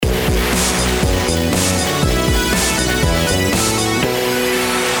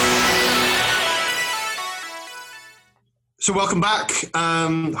So welcome back.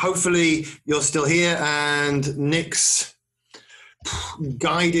 Hopefully you're still here, and Nick's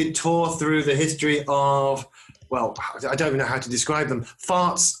guided tour through the history of, well, I don't even know how to describe them.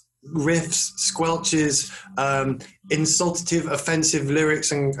 Farts, riffs, squelches, insultative, offensive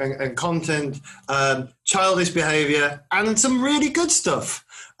lyrics and content, childish behavior, and some really good stuff.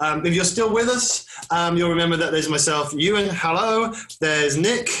 If you're still with us, you'll remember that there's myself, Ewan, hello. There's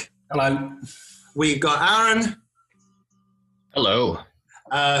Nick. Hello. We've got Aaron. Hello.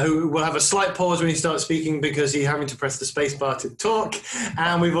 Who will have a slight pause when he starts speaking because he's having to press the space bar to talk.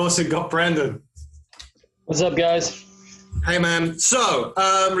 And we've also got Brendan. What's up, guys? Hey, man. So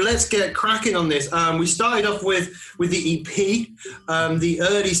let's get cracking on this. We started off with the EP, the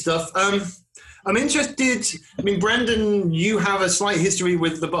early stuff. I'm interested. I mean, Brendan, you have a slight history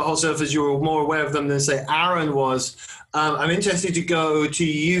with the Butthole Surfers. You were more aware of them than, say, Aaron was. I'm interested to go to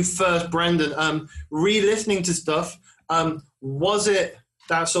you first, Brendan. Re-listening to stuff. Was it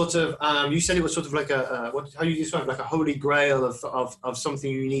that sort of? You said it was sort of like how do you describe it? Like a holy grail of something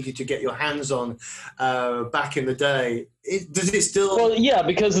you needed to get your hands on back in the day. Does it still? Well, yeah,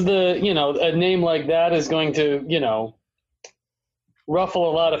 because of a name like that is going to, ruffle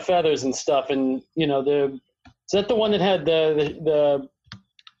a lot of feathers and stuff. And is that the one that had the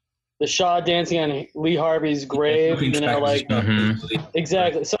Shaw dancing on Lee Harvey's grave?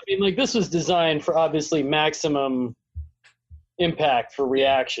 Exactly. So I mean, this was designed for obviously maximum impact for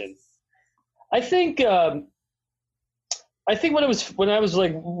reaction. I think when I was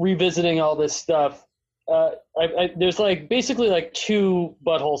revisiting all this stuff, there's basically two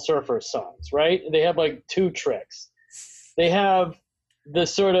Butthole Surfers songs, right? They have two tricks. They have the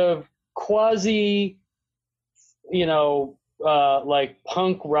sort of quasi, punk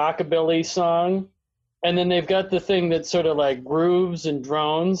rockabilly song, and then they've got the thing that sort of grooves and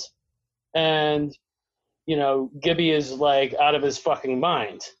drones, and Gibby is out of his fucking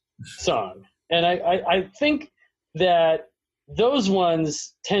mind song. And I think that those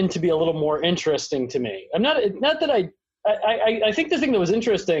ones tend to be a little more interesting to me. I'm not that I think the thing that was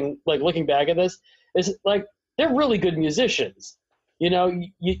interesting, looking back at this, is they're really good musicians.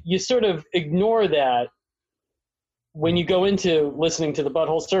 You sort of ignore that when you go into listening to the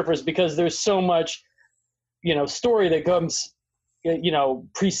Butthole Surfers, because there's so much, story that comes,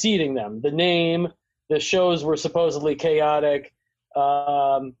 preceding them. The name, the shows were supposedly chaotic.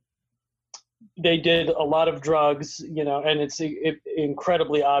 They did a lot of drugs, and it's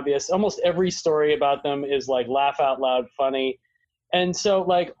incredibly obvious. Almost every story about them is laugh out loud funny. And so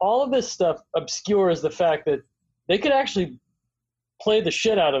all of this stuff obscures the fact that they could actually play the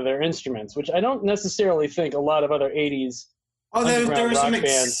shit out of their instruments, which I don't necessarily think a lot of other 80s. Oh, there are some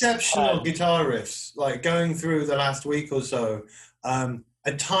exceptional guitar riffs, going through the last week or so.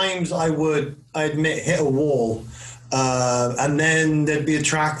 At times I admit, hit a wall, and then there'd be a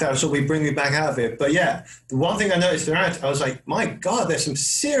track that would sort of bring me back out of it. But yeah, the one thing I noticed throughout, I was like, my God, there's some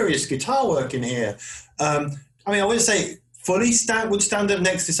serious guitar work in here. I wouldn't say fully would stand up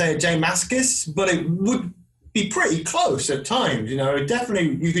next to, say, a J Mascis, but it would be pretty close at times.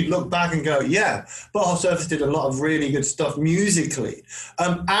 Definitely you could look back and go, yeah, Butthole Surfers did a lot of really good stuff musically.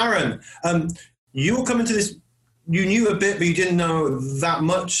 Aaron, you were coming to this, you knew a bit, but you didn't know that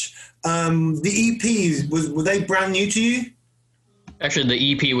much. The EPs, were they brand new to you? Actually,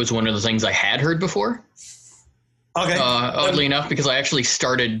 the EP was one of the things I had heard before. Okay. Oddly enough, because I actually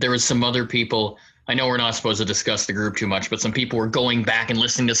started, there was some other people, I know we're not supposed to discuss the group too much, but some people were going back and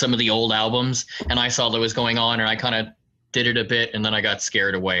listening to some of the old albums, and I saw that was going on, and I kind of did it a bit, and then I got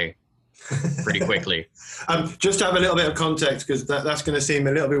scared away pretty quickly. Just to have a little bit of context, because that's going to seem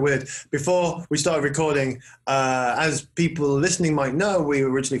a little bit weird. Before we started recording, as people listening might know, we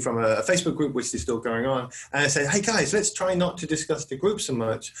were originally from a Facebook group, which is still going on. And I said, hey, guys, let's try not to discuss the group so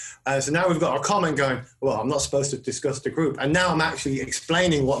much. So now we've got our comment going, well, I'm not supposed to discuss the group. And now I'm actually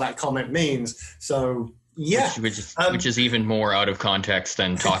explaining what that comment means. So, yeah. Which is even more out of context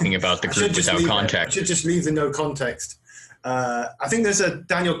than talking about the group without context. I should just leave the no context. I think there's a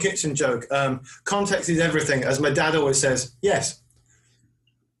Daniel Kitchen joke. Context is everything, as my dad always says. Yes.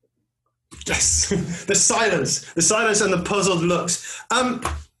 Yes. The silence and the puzzled looks.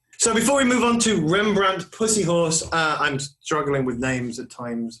 So before we move on to Rembrandt Pussy Horse, I'm struggling with names at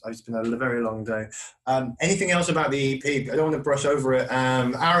times. It's been a very long day. Anything else about the EP? I don't want to brush over it.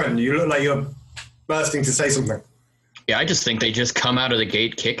 Aaron, you look like you're bursting to say something. Yeah, I just think they just come out of the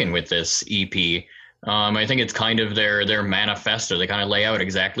gate kicking with this EP. I think it's kind of their manifesto. They kind of lay out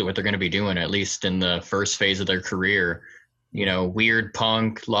exactly what they're going to be doing, at least in the first phase of their career. Weird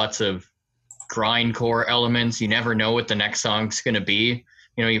punk, lots of grindcore elements. You never know what the next song's going to be.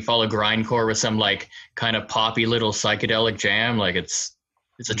 you follow grindcore with some like kind of poppy little psychedelic jam. Like it's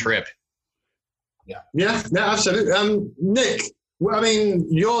a trip. Yeah, absolutely. Nick, I mean,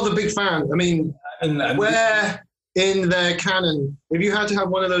 you're the big fan. I mean, where in their canon, if you had to have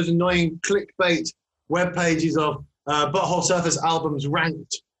one of those annoying clickbait web pages of Butthole Surfers albums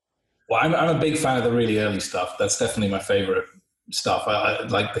ranked? Well, I'm a big fan of the really early stuff. That's definitely my favorite stuff. I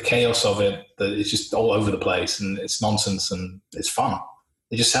like the chaos of it. It's just all over the place, and it's nonsense, and it's fun.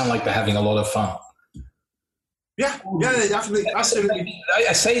 They just sound like they're having a lot of fun. Yeah, absolutely.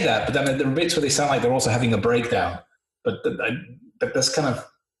 I say that, but then there are bits where they sound like they're also having a breakdown. But that's kind of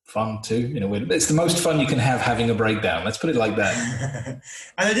fun too. It's the most fun you can have having a breakdown. Let's put it like that.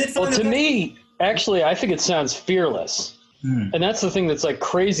 And I did find to me, actually, I think it sounds fearless. And that's the thing that's like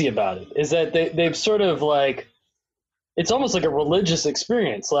crazy about it, is that they've sort of like, it's almost like a religious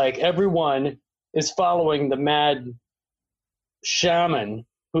experience. Like everyone is following the mad shaman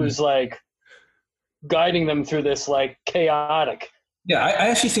who's like guiding them through this like chaotic. Yeah, I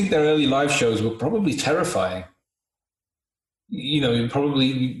actually think their early live shows were probably terrifying. Probably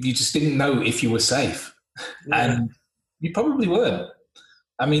you just didn't know if you were safe. Yeah. And you probably weren't.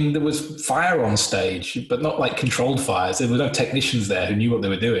 I mean, there was fire on stage, but not like controlled fires. There were no technicians there who knew what they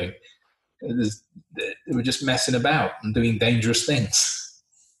were doing. They were just messing about and doing dangerous things.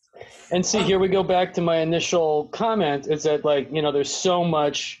 And see, here we go back to my initial comment, is that like, there's so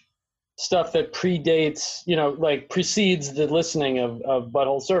much stuff that precedes the listening of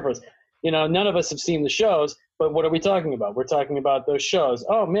Butthole Surfers. None of us have seen the shows, but what are we talking about? We're talking about those shows.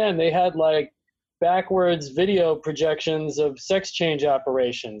 Oh man, they had like backwards video projections of sex change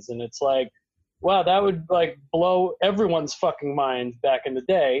operations, and it's like, wow, that would like blow everyone's fucking mind back in the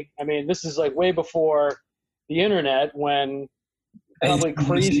day. I mean, this is like way before the internet, when probably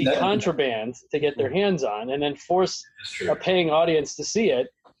crazy contraband to get their hands on and then force a paying audience to see it.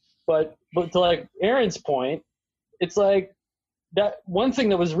 But to like Aaron's point, it's like that one thing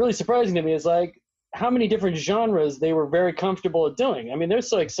that was really surprising to me is like how many different genres they were very comfortable at doing. I mean,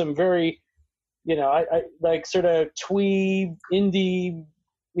 there's like some very, I like sort of twee indie,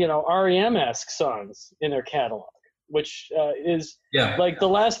 REM-esque songs in their catalog, which is like the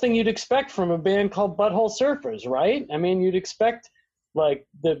last thing you'd expect from a band called Butthole Surfers, right? I mean, you'd expect like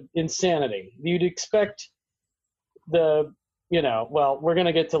the insanity. You'd expect the, well, we're going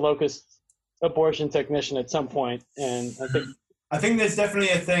to get to Locust Abortion Technician at some point, and I think there's definitely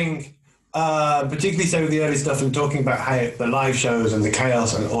a thing, particularly so with the early stuff and talking about how the live shows and the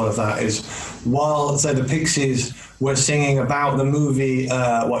chaos and all of that is, while say the Pixies were singing about the movie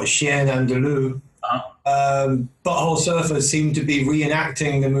Chien Andalou, Butthole Surfers seemed to be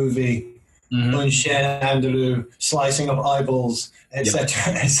reenacting the movie on Chien Andalou, slicing up eyeballs,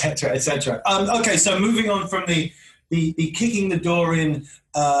 etc., etc., etc. Okay, so moving on from the kicking the door in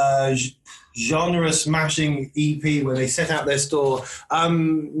genre smashing EP where they set out their store.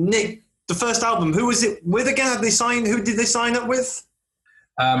 Nick, the first album, who was it with again? Who did they sign up with?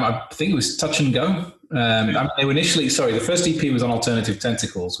 I think it was Touch and Go. They were initially, the first EP was on Alternative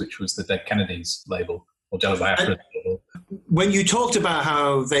Tentacles, which was the Dead Kennedys label, or Joe Biafra label. When you talked about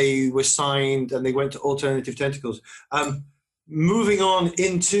how they were signed and they went to Alternative Tentacles, moving on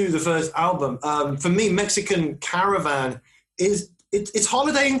into the first album, for me, Mexican Caravan it's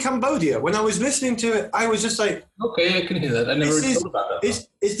Holiday in Cambodia. When I was listening to it, I was just like, okay, I can hear that. I never thought about that.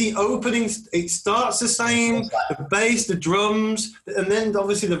 It's the opening. It starts the same, the bass, the drums, and then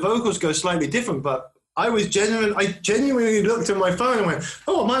obviously the vocals go slightly different. But I genuinely looked at my phone and went,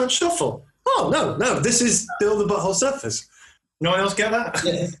 oh, man, shuffle. Oh, no, this is still the Butthole Surfers. No one else get that?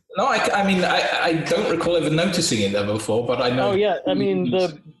 Yeah. No, I don't recall ever noticing it ever before, but I know. Oh, yeah. I mean,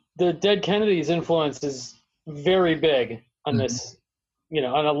 the Dead Kennedys influence is very big on this,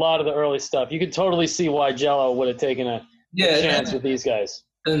 on a lot of the early stuff. You could totally see why Jello would have taken a chance with these guys.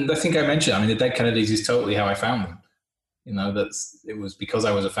 And I think I mentioned, the Dead Kennedys is totally how I found them. It was because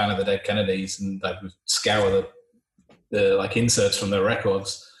I was a fan of the Dead Kennedys, and I would scour the like inserts from their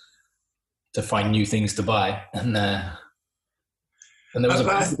records to find new things to buy. And there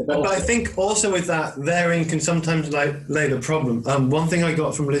was but I think also with that, therein can sometimes lay the problem. One thing I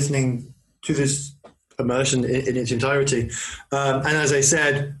got from listening to this immersion in its entirety, and as I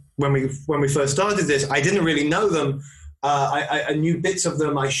said when we first started this, I didn't really know them. I knew bits of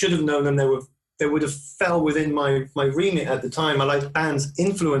them. I should have known them. They would have fell within my remit at the time. I liked bands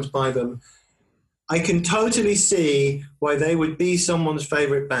influenced by them. I can totally see why they would be someone's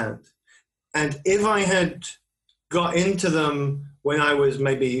favorite band. And if I had got into them when I was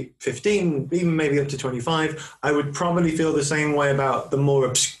maybe 15, even maybe up to 25, I would probably feel the same way about the more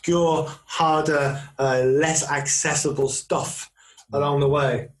obscure, harder, less accessible stuff along the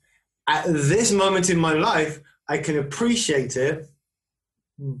way. At this moment in my life, I can appreciate it,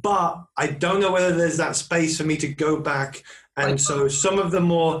 but I don't know whether there's that space for me to go back. And so some of the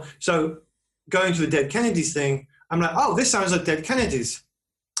more, so going to the Dead Kennedys thing, I'm like, oh, this sounds like Dead Kennedys.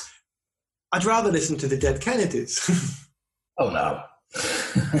 I'd rather listen to the Dead Kennedys. Oh, no.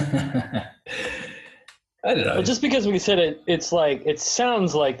 I don't know. Well, just because we said it, it's like, it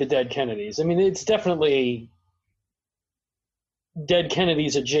sounds like the Dead Kennedys. I mean, it's definitely Dead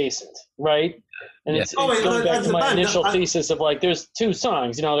Kennedys adjacent, right? And it's going back to my initial thesis of like, there's two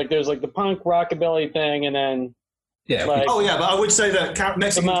songs, you know, like there's like the punk rockabilly thing, and then like, but I would say that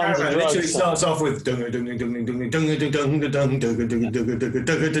Mexican Caravan literally starts off with and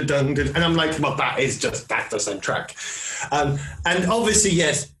I'm like, well, that's the same track. And obviously,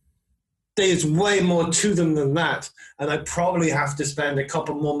 yes, there's way more to them than that, and I probably have to spend a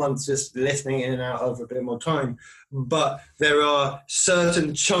couple more months just listening in and out over a bit more time. But there are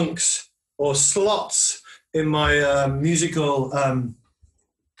certain chunks or slots in my musical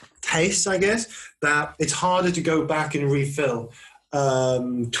taste, I guess, that it's harder to go back and refill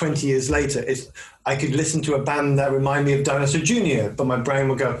 20 years later. I could listen to a band that remind me of Dinosaur Jr., but my brain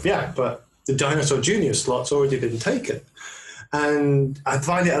will go, yeah, but the Dinosaur Jr. slot's already been taken. And I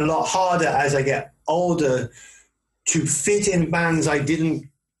find it a lot harder as I get older to fit in bands I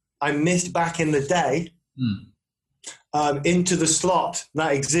missed back in the day into the slot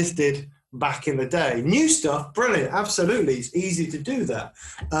that existed back in the day. New stuff, brilliant, absolutely. It's easy to do that.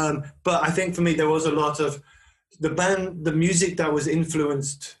 But I think for me, there was a lot of the music that was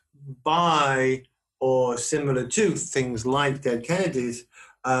influenced by or similar to things like Dead Kennedys,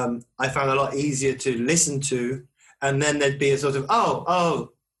 I found a lot easier to listen to. And then there'd be a sort of,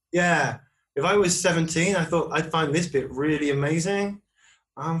 oh, yeah. If I was 17, I thought I'd find this bit really amazing.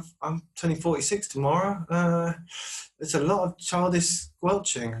 I'm turning 46 tomorrow. It's a lot of childish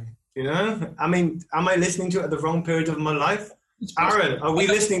squelching, you know? I mean, am I listening to it at the wrong period of my life? Aaron, are we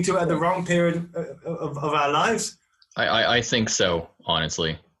listening to it at the wrong period of our lives? I think so,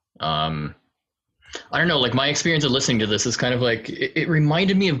 honestly. I don't know, like my experience of listening to this is kind of like, it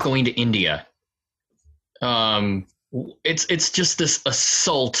reminded me of going to India. It's just this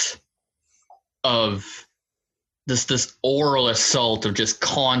assault of this oral assault of just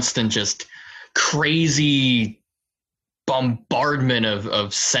constant, just crazy bombardment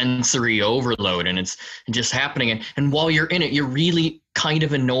of sensory overload, and it's just happening. And while you're in it, you're really kind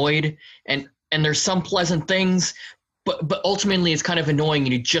of annoyed, and there's some pleasant things, but ultimately it's kind of annoying,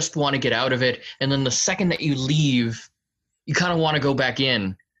 and you just want to get out of it. And then the second that you leave, you kind of want to go back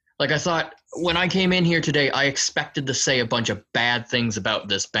in. Like I thought, when I came in here today, I expected to say a bunch of bad things about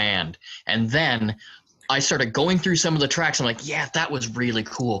this band. And then I started going through some of the tracks. I'm like, yeah, that was really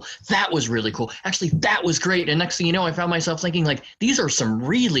cool. That was really cool. Actually, that was great. And next thing you know, I found myself thinking, like, these are some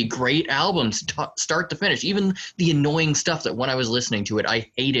really great albums, start to finish. Even the annoying stuff that when I was listening to it,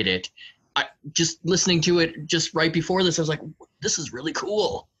 I hated it. Just listening to it just right before this, I was like, this is really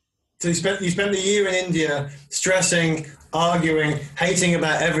cool. So you spent the year in India stressing, arguing, hating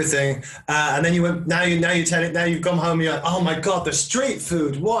about everything, and then you went. Now you've come home. And you're like, oh my god, the street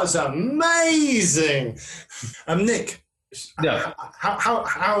food was amazing. Nick, yeah. How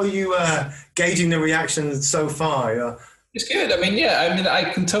are you gauging the reaction so far? It's good. I mean,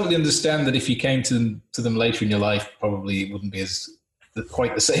 I can totally understand that if you came to them later in your life, probably it wouldn't be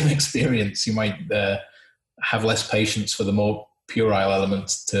quite the same experience. You might have less patience for the more puerile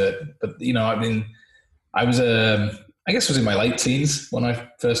elements to it. But, you know, I mean, I was, I guess I was in my late teens when I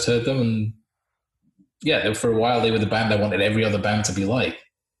first heard them. And yeah, for a while they were the band I wanted every other band to be like.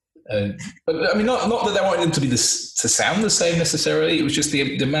 But I mean, not that I wanted them to sound the same necessarily. It was just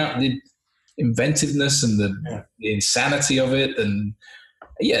the amount, the inventiveness and the insanity of it. And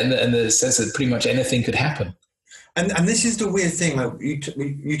and the sense that pretty much anything could happen. And this is the weird thing. Like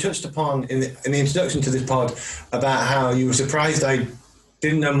you touched upon in the introduction to this pod about how you were surprised I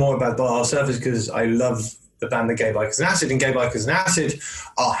didn't know more about Butthole Surfers because I love the band The Gay Bikers and Acid. And Gay Bikers and Acid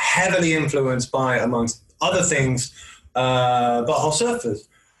are heavily influenced by, amongst other things, Butthole Surfers.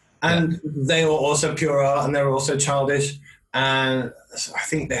 And they were also pure art and they were also childish. And I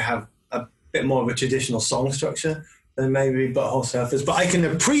think they have a bit more of a traditional song structure than maybe Butthole Surfers. But I can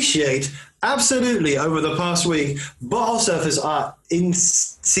appreciate absolutely over the past week, Butthole Surfers are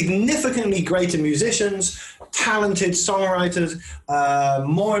significantly greater musicians, talented songwriters,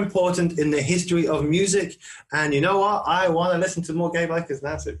 more important in the history of music. And you know what? I want to listen to more Gay Bikers and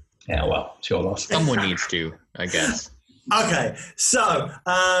Acid. Yeah, well, sure. Someone needs to, I guess. Okay, so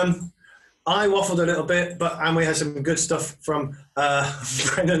I waffled a little bit, and we had some good stuff from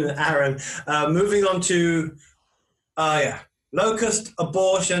Brendan and Aaron. Moving on to, locust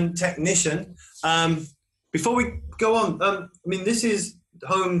abortion technician. Before we go on, I mean, this is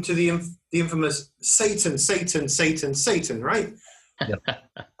home to the infamous Satan, right? Yep.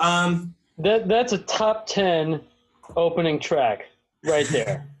 That's a top 10 opening track right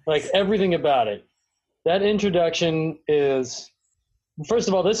there. Like everything about it. That introduction is, first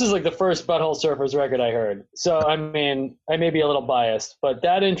of all, this is like the first Butthole Surfers record I heard. So, I mean, I may be a little biased, but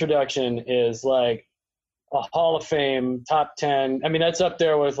that introduction is like a Hall of Fame top 10. I mean, that's up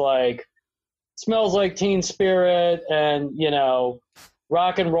there with like Smells Like Teen Spirit and, you know,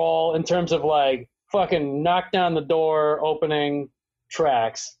 rock and roll in terms of like fucking knock down the door opening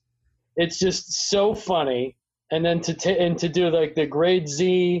tracks. It's just so funny. And then to do like the Grade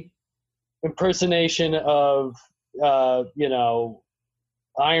Z impersonation of, you know,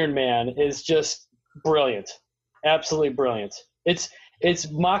 Iron Man is just brilliant. Absolutely brilliant. It's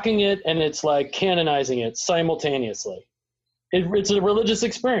mocking it and it's like canonizing it simultaneously. It's a religious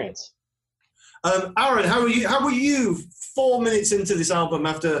experience. Aaron, how were you 4 minutes into this album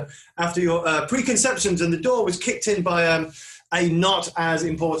after your preconceptions and the door was kicked in by a not as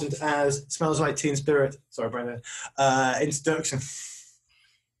important as Smells Like Teen Spirit, sorry Brandon, introduction?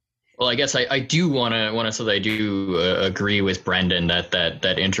 Well, I guess I do want to say that I do agree with Brendan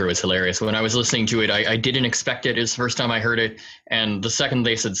that intro is hilarious. When I was listening to it, I didn't expect it. It was the first time I heard it, and the second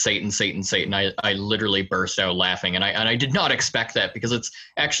they said Satan, Satan, Satan, I literally burst out laughing, and I did not expect that because it's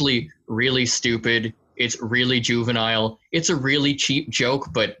actually really stupid. It's really juvenile. It's a really cheap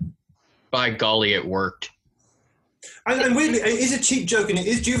joke, but by golly, it worked. And weirdly, it is a cheap joke and it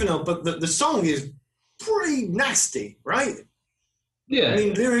is juvenile, but the song is pretty nasty, right? Yeah. I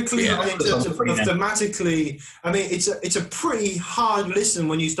mean, lyrically, in terms of thematically, I mean, it's a pretty hard listen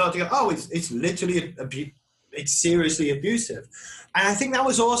when you start to go, oh, it's literally, it's seriously abusive. And I think that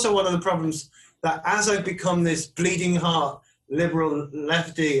was also one of the problems that as I've become this bleeding heart, liberal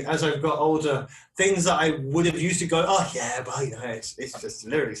lefty, as I've got older, things that I would have used to go, oh, yeah, but you know, it's just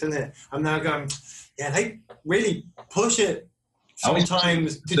lyrics, isn't it? I'm now going, yeah, they really push it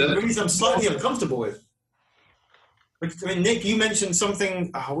sometimes to degrees I'm slightly uncomfortable with. I mean, Nick, you mentioned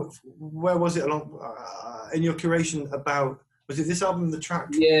something. Where was it along in your curation about? Was it this album, the track?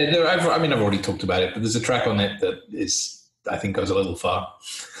 Yeah, I've already talked about it, but there's a track on it that I think goes a little far.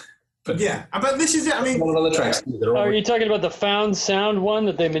 But yeah, but this is it. I mean, one of the tracks. Are you talking about the Found Sound one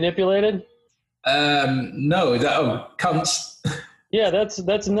that they manipulated? No, Cunts. Yeah, that's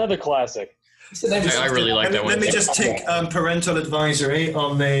another classic. I really like that one. Let me just take parental advisory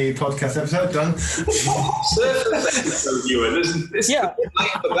on the podcast episode. Done. Yeah.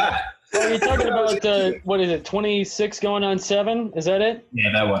 Are you talking about, what is it, 26 going on 7? Is that it?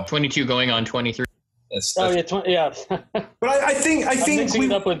 Yeah, that one. 22 going on 23. Oh, yeah, yeah. But I think I'm mixing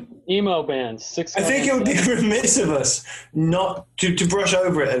it up with emo bands. I think it would be remiss of us not to brush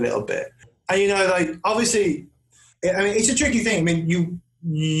over it a little bit. And, you know, like, obviously, I mean, it's a tricky thing. I mean,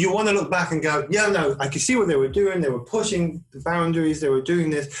 you want to look back and go, yeah, no, I could see what they were doing. They were pushing the boundaries. They were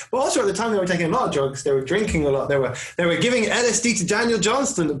doing this. But also at the time, they were taking a lot of drugs. They were drinking a lot. They were giving LSD to Daniel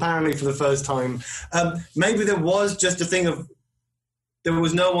Johnston, apparently, for the first time. Maybe there was just a thing of, there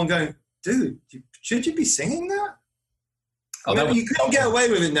was no one going, dude, should you be singing that? Oh, I mean, you couldn't get away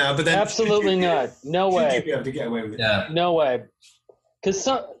with it now, but then... Absolutely not. No way. Should you be able to get away with it? Yeah. No way. Because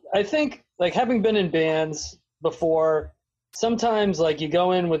I think, like, having been in bands before... Sometimes, like, you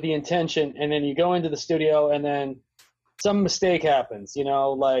go in with the intention, and then you go into the studio, and then some mistake happens, you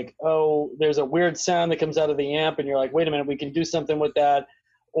know, like, oh, there's a weird sound that comes out of the amp, and you're like, wait a minute, we can do something with that.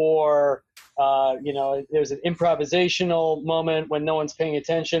 Or, you know, there's an improvisational moment when no one's paying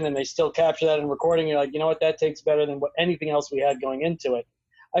attention, and they still capture that in recording. You're like, you know what, that takes better than anything else we had going into it.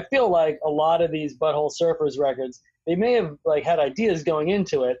 I feel like a lot of these Butthole Surfers records, they may have, like, had ideas going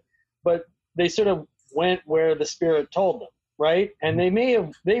into it, but they sort of went where the spirit told them. Right, and they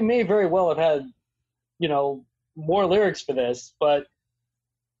may very well have had, you know, more lyrics for this, but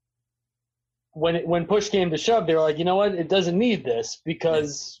when push came to shove, they were like, you know what, it doesn't need this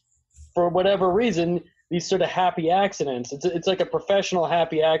because for whatever reason, these sort of happy accidents. It's like a professional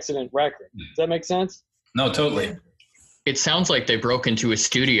happy accident record. Does that make sense? No, totally. It sounds like they broke into a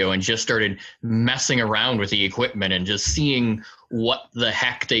studio and just started messing around with the equipment and just seeing what the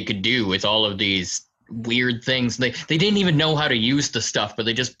heck they could do with all of these weird things. They didn't even know how to use the stuff, but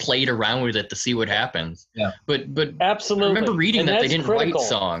they just played around with it to see what happens. Yeah. But absolutely. I remember reading that they didn't critical. write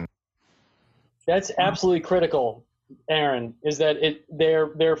songs. That's absolutely critical, Aaron, is that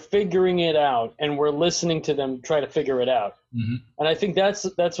they're figuring it out and we're listening to them try to figure it out. Mm-hmm. And I think that's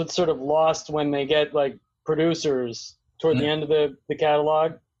what's sort of lost when they get like producers toward the end of the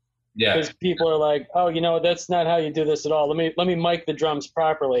catalog. Yeah. Because people are like, oh, you know, that's not how you do this at all. Let me mic the drums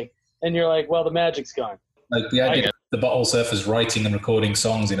properly. And you're like, well, the magic's gone. Like the idea of the Butthole Surfers writing and recording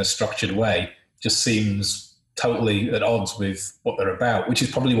songs in a structured way just seems totally at odds with what they're about, which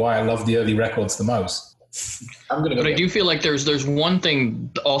is probably why I love the early records the most. But I do feel like there's one thing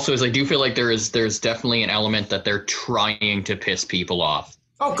also is I do feel like there's definitely an element that they're trying to piss people off.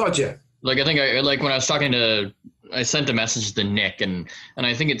 Oh God, yeah. Like I think like when I was talking to, I sent a message to Nick, and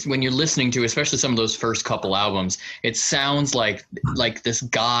I think it's when you're listening to especially some of those first couple albums, it sounds like this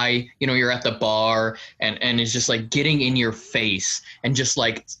guy, you know, you're at the bar and is just like getting in your face and just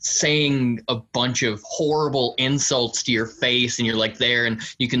like saying a bunch of horrible insults to your face, and you're like there and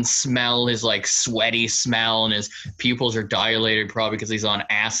you can smell his like sweaty smell and his pupils are dilated probably because he's on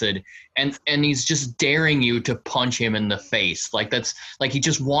acid. And he's just daring you to punch him in the face. Like that's like he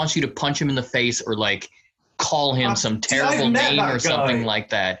just wants you to punch him in the face or like call him some terrible name or something like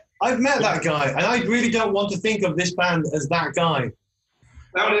that. I've met that guy, and I really don't want to think of this band as that guy.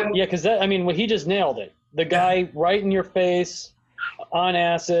 Yeah, because I mean, well, he just nailed it. The guy right in your face, on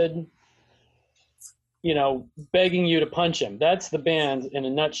acid, you know, begging you to punch him. That's the band in a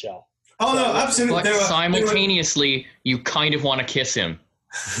nutshell. Oh no, absolutely. But simultaneously, you kind of want to kiss him.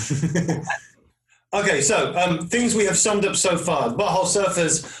 Okay, so things we have summed up so far. Butthole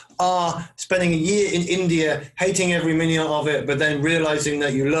Surfers are spending a year in India, hating every minute of it, but then realizing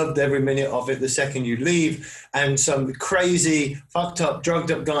that you loved every minute of it the second you leave, and some crazy, fucked up,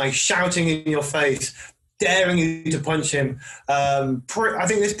 drugged up guy shouting in your face, daring you to punch him. I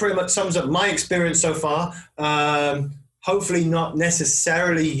think this pretty much sums up my experience so far. Hopefully not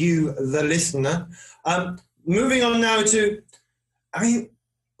necessarily you, the listener. Moving on now to, I mean,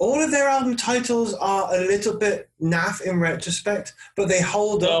 all of their album titles are a little bit naff in retrospect, but they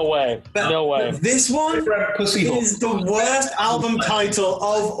hold up. No way. No way. This one is the worst album title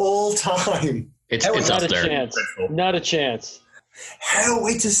of all time. It's not up there. Chance. Not a chance.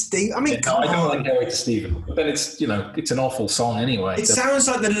 Hellway to Steve. I mean, I don't like Hellway to Stephen, but then it's, you know, it's an awful song anyway. It sounds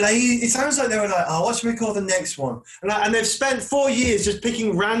like it sounds like they were like, oh, what should we call the next one? And they've spent 4 years just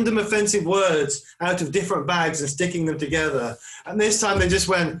picking random offensive words out of different bags and sticking them together. And this time they just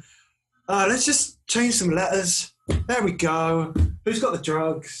went, let's just change some letters. There we go. Who's got the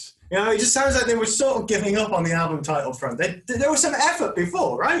drugs? You know, it just sounds like they were sort of giving up on the album title front. There was some effort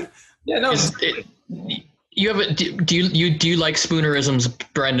before, right? Yeah, no. Do you like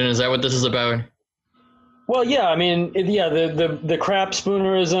spoonerisms, Brendan? Is that what this is about? Well, yeah. I mean, the crap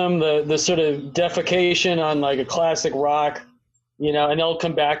spoonerism, the sort of defecation on like a classic rock, you know, and they'll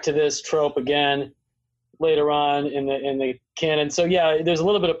come back to this trope again later on in the canon. So yeah, there's a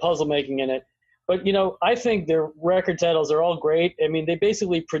little bit of puzzle making in it, but you know, I think their record titles are all great. I mean, they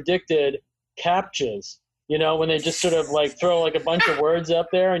basically predicted CAPTCHAs. You know, when they just sort of like throw like a bunch of words up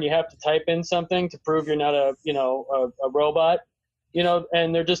there and you have to type in something to prove you're not a robot, you know,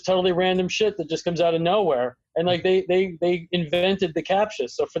 and they're just totally random shit that just comes out of nowhere. And like they invented the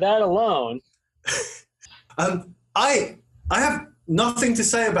CAPTCHA. So for that alone. I have nothing to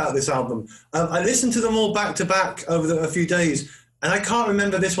say about this album. I listened to them all back to back over a few days, and I can't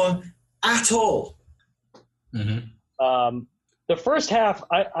remember this one at all. Mm-hmm. The first half,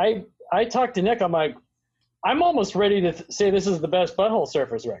 I talked to Nick, I'm like, I'm almost ready to say this is the best Butthole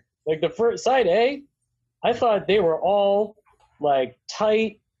Surfers record. Like the first side A, I thought they were all like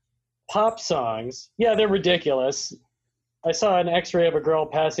tight pop songs. Yeah, they're ridiculous. I saw an X-ray of a girl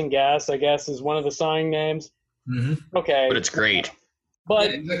passing gas, I guess, is one of the song names. Mm-hmm. Okay, but it's great.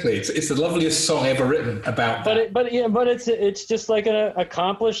 But yeah, exactly, it's the loveliest song ever written about. But it's just like an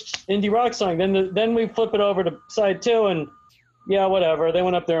accomplished indie rock song. Then we flip it over to side 2 and. Yeah, whatever. They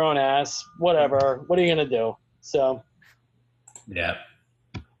went up their own ass. Whatever. What are you going to do? So. Yeah.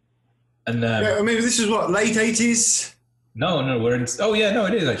 And I mean, this is what, late 80s? No, we're in. Oh, yeah, no,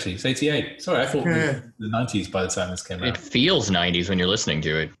 it is actually. It's 88. Sorry, I thought it was the 90s by the time this came out. It feels 90s when you're listening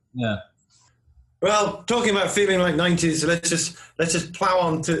to it. Yeah. Well, talking about feeling like 90s, let's just plow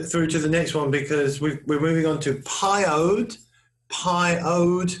on through to the next one because we're moving on to Pyode.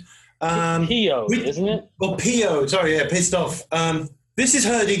 P.O.'d, isn't it? Well, P.O.'d, sorry, yeah, pissed off. This is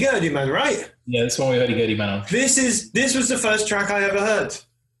Hurdy Gurdy Man, right? Yeah, this one we Hurdy Gurdy Man on. This was the first track I ever heard.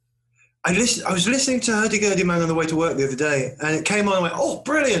 I was listening to Hurdy Gurdy Man on the way to work the other day, and it came on and I went, oh,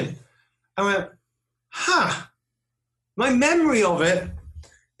 brilliant. I went, my memory of it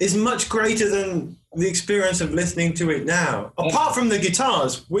is much greater than the experience of listening to it now, apart from the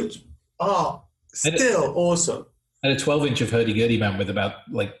guitars, which are still awesome. And a 12-inch of Hurdy Gurdy Man with about,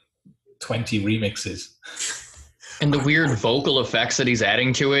 20 remixes. And the weird vocal effects that he's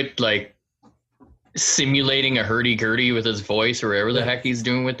adding to it, simulating a hurdy-gurdy with his voice or whatever the heck he's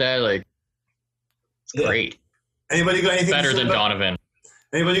doing with that. Like, it's great. Anybody got anything better than Donovan?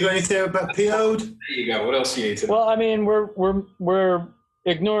 Anybody got anything about PO'd? There you go. What else do you need to know? Well, I mean, we're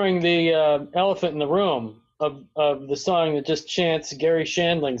ignoring the elephant in the room of the song that just chants Gary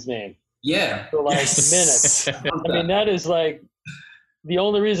Shandling's name. Yeah. For like minutes. I mean, that is like the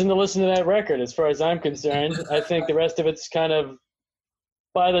only reason to listen to that record, as far as I'm concerned. I think the rest of it's kind of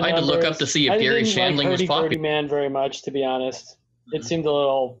by the numbers. I had to look up to see if Gary Shandling was popular. Man very much, to be honest. It seemed a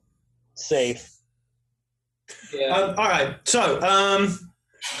little safe. Yeah. All right. So,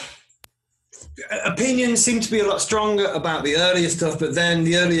 opinions seem to be a lot stronger about the earlier stuff, but then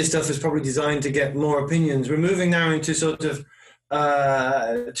the earlier stuff is probably designed to get more opinions. We're moving now into sort of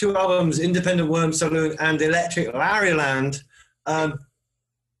 2 albums, Independent Worm Saloon and Electric Larryland.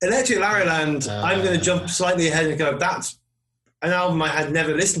 Electric Larryland, I'm going to jump slightly ahead and go, that's an album I had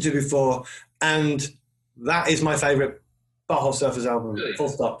never listened to before, and that is my favourite Butthole Surfers album, really? Full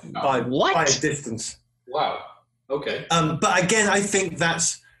stop, by a distance. Wow. Okay. But again, I think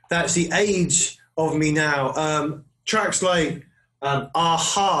that's the age of me now. Tracks like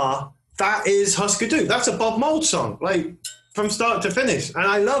Aha, that is Husker Du. That's a Bob Mould song, like from start to finish. And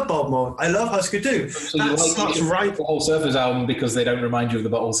I love Bob Mould. I love Husker Du. So that's right. The Butthole Surfers album because they don't remind you of the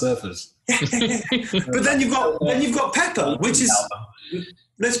Butthole Surfers. But then you've got Pepper, which is,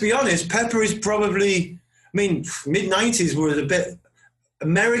 let's be honest, Pepper is probably, I mean, mid-90s was a bit.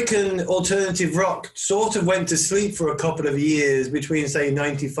 American alternative rock sort of went to sleep for a couple of years between, say,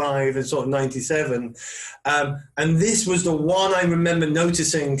 95 and sort of 97. And this was the one I remember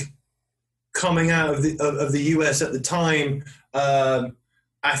noticing coming out of the US at the time. I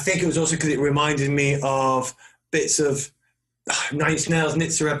think it was also because it reminded me of bits of Nine Inch Nails,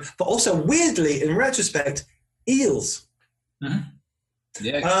 Nitzer, but also, weirdly, in retrospect, Eels. Mm-hmm.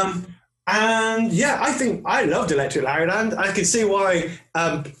 Yeah. And yeah, I think I loved Electric Larryland. I can see why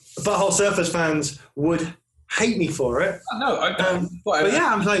Butthole Surfers fans would hate me for it. No, I don't. But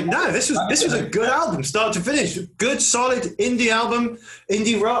yeah, I'm like, no, this was a good album, start to finish. Good, solid indie album,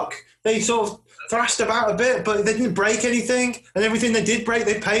 indie rock. They sort of thrashed about a bit, but they didn't break anything. And everything they did break,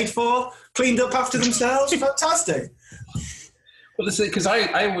 they paid for, cleaned up after themselves. Fantastic. Well, because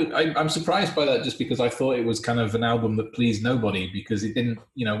I'm surprised by that, just because I thought it was kind of an album that pleased nobody, because it didn't,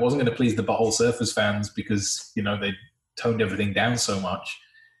 wasn't going to please the Butthole Surfers fans because, they toned everything down so much.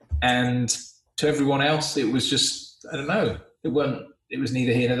 And to everyone else, it was just, I don't know, it was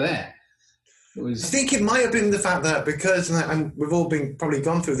neither here nor there. I think it might have been the fact that because, and we've all probably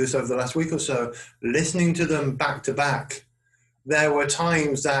gone through this over the last week or so, listening to them back to back, there were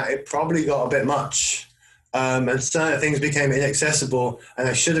times that it probably got a bit much. And certain things became inaccessible, and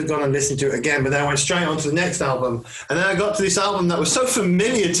I should have gone and listened to it again, but then I went straight on to the next album. And then I got to this album that was so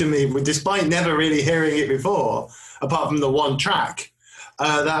familiar to me, despite never really hearing it before, apart from the one track,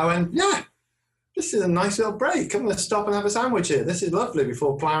 that I went, yeah, this is a nice little break. I'm going to stop and have a sandwich here. This is lovely,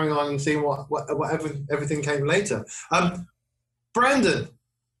 before plowing on and seeing whatever everything came later. Brandon,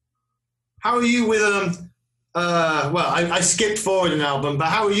 how are you with I skipped forward an album, but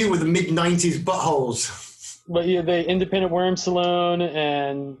how are you with the mid-90s Buttholes? But yeah, the Independent Worm Saloon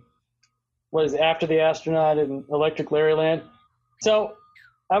and what is it, After the Astronaut and Electric Larryland. So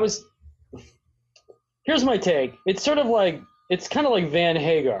here's my take. It's kind of like Van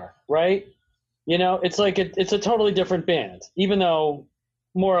Hagar, right? It's like it's a totally different band, even though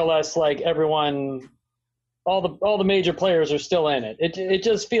more or less like everyone, all the major players are still in it. It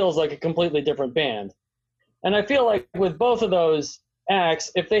just feels like a completely different band. And I feel like with both of those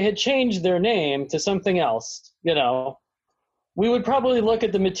acts, if they had changed their name to something else, we would probably look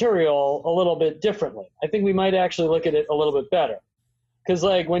at the material a little bit differently. I think we might actually look at it a little bit better. Because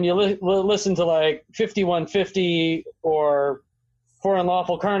like when you listen to like 5150 or For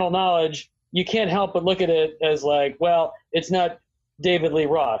Unlawful Carnal Knowledge, you can't help but look at it as like, well, it's not David Lee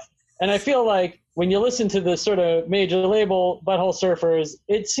Roth. And I feel like when you listen to the sort of major label Butthole Surfers,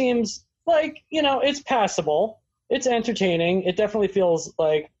 it seems like, it's passable. It's entertaining. It definitely feels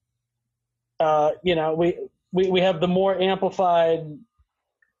like, we have the more amplified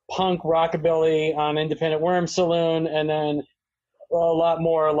punk rockabilly on Independent Worm Saloon, and then a lot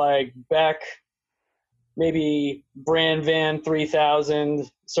more like Beck, maybe Brand Van 3000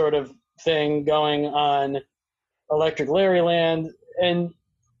 sort of thing going on Electric Larryland. And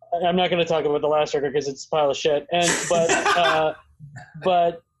I'm not going to talk about the last record because it's a pile of shit.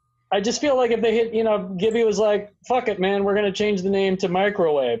 But I just feel like if they hit, Gibby was like, fuck it, man, we're going to change the name to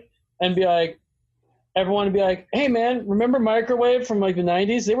Microwave, and be like, everyone would be like, hey, man, remember Microwave from like the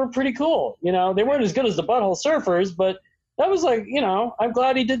 90s? They were pretty cool. They weren't as good as the Butthole Surfers, but that was like, I'm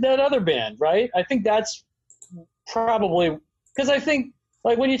glad he did that other band, right? I think that's probably because I think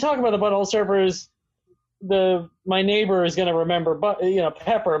like when you talk about the Butthole Surfers, my neighbor is going to remember,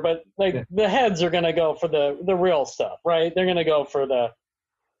 Pepper, but like the heads are going to go for the real stuff, right? They're going to go for the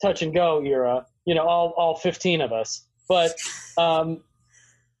touch and go era, all 15 of us. But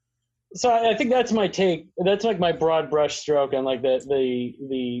so I think that's my take. That's like my broad brush stroke on like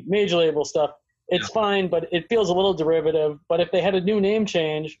the major label stuff. It's fine, but it feels a little derivative. But if they had a new name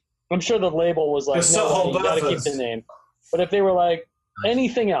change, I'm sure the label was like, no, you got to keep the name. But if they were like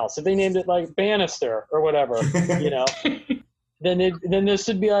anything else, if they named it like Bannister or whatever, then this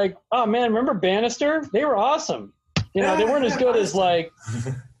would be like, oh man, remember Bannister? They were awesome. They weren't as good as like,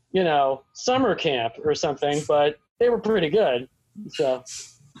 Summer Camp or something, but they were pretty good. So.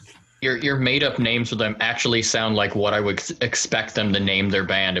 Your made up names for them actually sound like what I would expect them to name their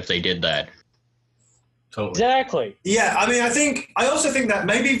band if they did that. Totally. Exactly. Yeah, I mean, I also think that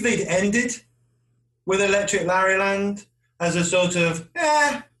maybe if they'd ended with Electric Larryland as a sort of,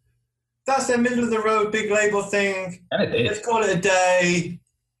 that's their middle of the road big label thing. Let's call it a day.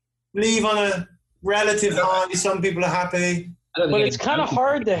 Leave on a relative high. Some people are happy. But it's kind of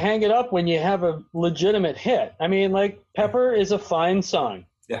hard to hang it up when you have a legitimate hit. I mean, like Pepper is a fine song.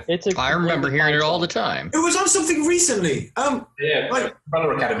 Yeah, I remember hearing it all the time. It was on something recently. Like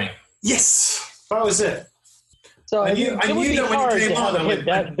Brother Academy. Yes, that was it. So I knew that when it came on, to hit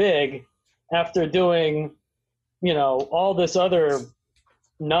that big after doing, all this other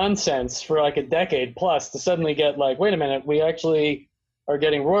nonsense for like a decade plus to suddenly get like, wait a minute, we actually are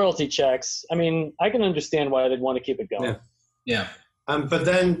getting royalty checks. I mean, I can understand why they'd want to keep it going. Yeah. But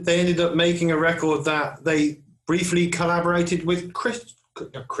then they ended up making a record that they briefly collaborated with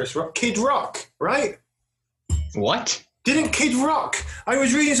Kid Rock, right? What? Didn't Kid Rock? I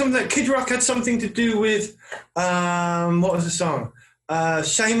was reading something that Kid Rock had something to do with, what was the song?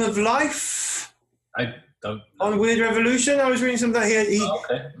 Shame of Life? I don't know. On Weird Revolution? I was reading something that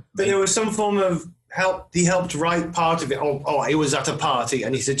that there was some form of help. He helped write part of it. He was at a party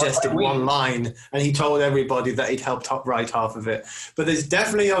and he suggested one line and he told everybody that he'd helped write half of it. But there's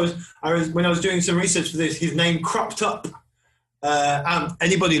definitely, when I was doing some research for this, his name cropped up.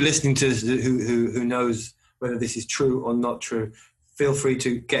 Anybody listening to this who knows whether this is true or not true, feel free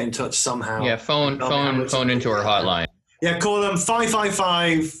to get in touch somehow. Yeah, phone into our hotline. Yeah, call them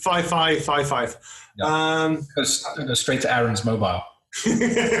 555-5555. Go straight to Aaron's mobile.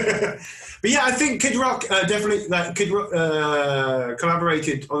 But yeah, I think Kid Rock definitely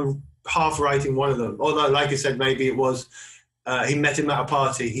collaborated on half writing one of them. Although, like I said, maybe it was he met him at a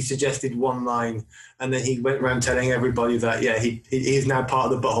party. He suggested one line, and then he went around telling everybody that he is now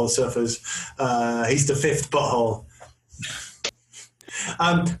part of the Butthole Surfers. He's the fifth Butthole.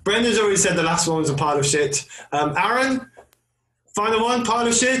 Brendan's already said the last one was a pile of shit. Aaron, final one, pile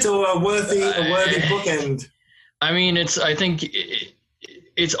of shit or a worthy bookend? I mean, I think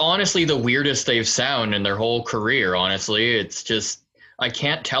it's honestly the weirdest they've sounded in their whole career. Honestly, it's just I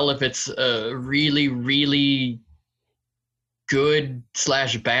can't tell if it's a really, really good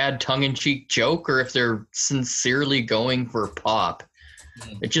 / bad tongue-in-cheek joke or if they're sincerely going for pop.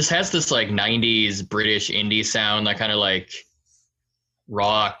 It just has this like 90s British indie sound, that kind of like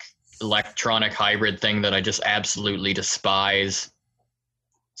rock electronic hybrid thing that I just absolutely despise.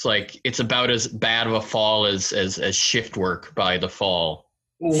 It's like it's about as bad of a fall as Shift Work by The Fall.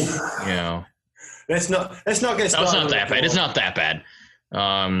 Let's not get started. It's not that bad. It's not that bad.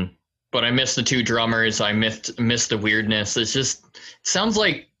 But I miss the two drummers. I miss the weirdness. It sounds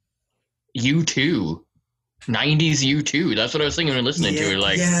like U2, 90s U2. That's what I was thinking when listening to it.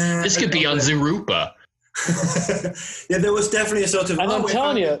 Like, this could be on Zorupa. Yeah, there was definitely a sort of... And I'm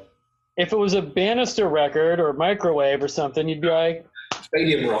telling you, if it was a Bannister record or Microwave or something, you'd be like...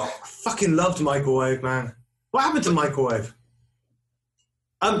 Stadium Rock. I fucking loved Microwave, man. What happened to Microwave?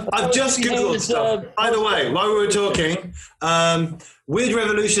 I've just Googled stuff. By the way, while we were talking, Weird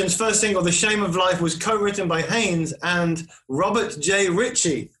Revolution's first single, The Shame of Life, was co-written by Haynes and Robert J.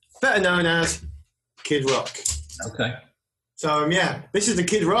 Ritchie, better known as Kid Rock. Okay. So, this is the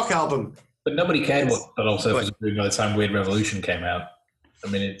Kid Rock album. But nobody cared what Butthole Surfers was doing by the time Weird Revolution came out. I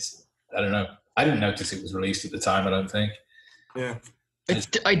mean, I don't know. I didn't notice it was released at the time, I don't think. Yeah.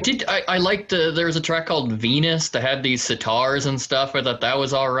 I liked there was a track called Venus that had these sitars and stuff. I thought that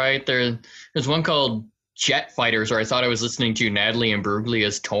was all right. There's one called Jet Fighters where I thought I was listening to Natalie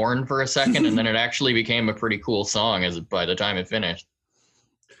Imbruglia's Torn for a second, and then it actually became a pretty cool song by the time it finished.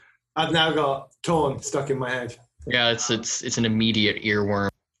 I've now got Torn stuck in my head. Yeah, it's an immediate earworm.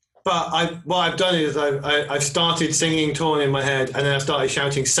 But what I've done is I've started singing Torn in my head, and then I started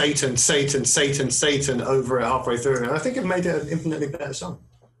shouting Satan, Satan, Satan, Satan over it halfway through. And I think it made it an infinitely better song.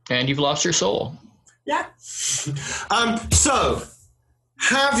 And you've lost your soul. Yeah. So,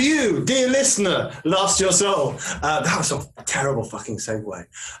 have you, dear listener, lost your soul? That was a terrible fucking segue.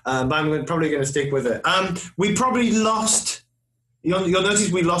 But I'm probably going to stick with it. We probably lost, you'll notice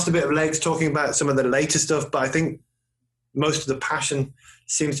we lost a bit of legs talking about some of the later stuff, but I think most of the passion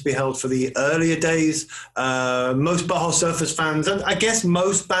seems to be held for the earlier days. Most Butthole Surfers fans, and I guess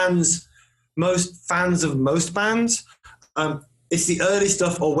most fans of most bands, it's the early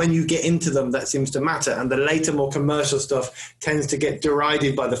stuff or when you get into them that seems to matter, and the later, more commercial stuff tends to get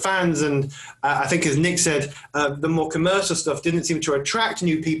derided by the fans. And I think, as Nick said, the more commercial stuff didn't seem to attract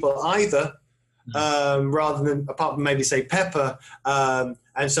new people either, rather than, apart from maybe, say, Pepper. And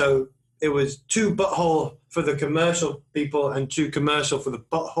so it was too Butthole for the commercial people and too commercial for the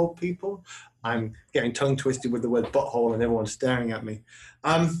Butthole people. I'm getting tongue twisted with the word butthole and everyone's staring at me.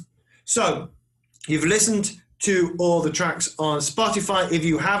 So you've listened to all the tracks on Spotify. If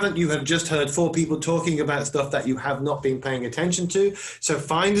you haven't, you have just heard 4 people talking about stuff that you have not been paying attention to. So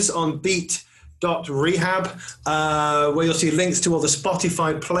find us on beat.rehab, where you'll see links to all the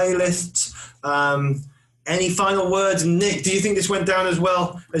Spotify playlists. Any final words? Nick, do you think this went down as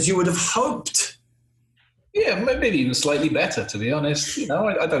well as you would have hoped? Yeah, maybe even slightly better, to be honest. You know,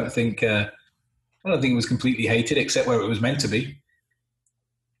 I don't think it was completely hated, except where it was meant to be.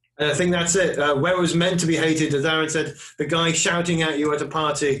 And I think that's it. Where it was meant to be hated, as Aaron said, the guy shouting at you at a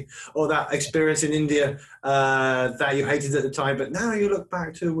party, or that experience in India that you hated at the time, but now you look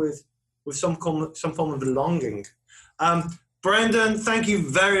back to with some form of longing. Brendan, thank you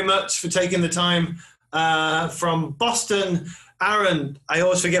very much for taking the time from Boston. Aaron, I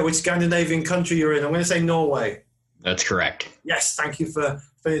always forget which Scandinavian country you're in. I'm going to say Norway. That's correct. Yes, thank you for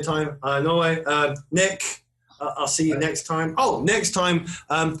your time. Norway. Nick, I'll see you next time. Oh, next time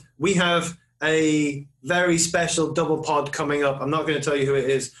we have a very special double pod coming up. I'm not going to tell you who it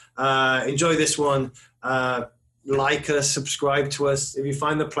is. Enjoy this one. Like us, subscribe to us. If you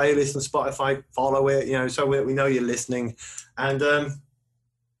find the playlist on Spotify, follow it, so we know you're listening. And,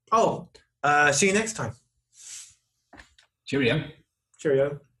 see you next time. Cheerio.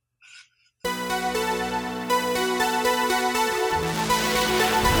 Cheerio.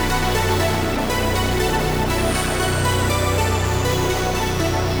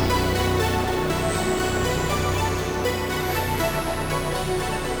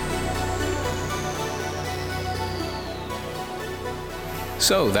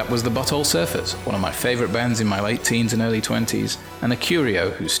 So that was the Butthole Surfers, one of my favourite bands in my late teens and early 20s, and a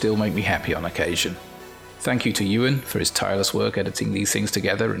curio who still make me happy on occasion. Thank you to Ewan for his tireless work editing these things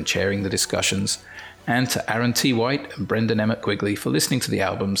together and chairing the discussions, and to Aaron T. White and Brendan Emmett Quigley for listening to the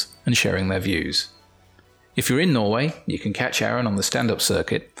albums and sharing their views. If you're in Norway, you can catch Aaron on the stand-up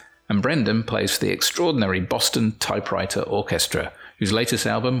circuit, and Brendan plays for the extraordinary Boston Typewriter Orchestra, whose latest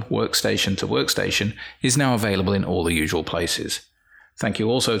album, Workstation to Workstation, is now available in all the usual places. Thank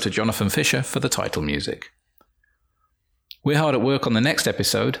you also to Jonathan Fisher for the title music. We're hard at work on the next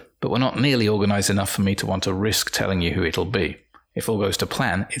episode, but we're not nearly organised enough for me to want to risk telling you who it'll be. If all goes to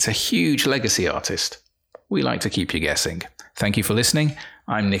plan, it's a huge legacy artist. We like to keep you guessing. Thank you for listening.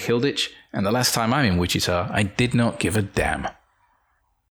 I'm Nick Hilditch, and the last time I'm in Wichita, I did not give a damn.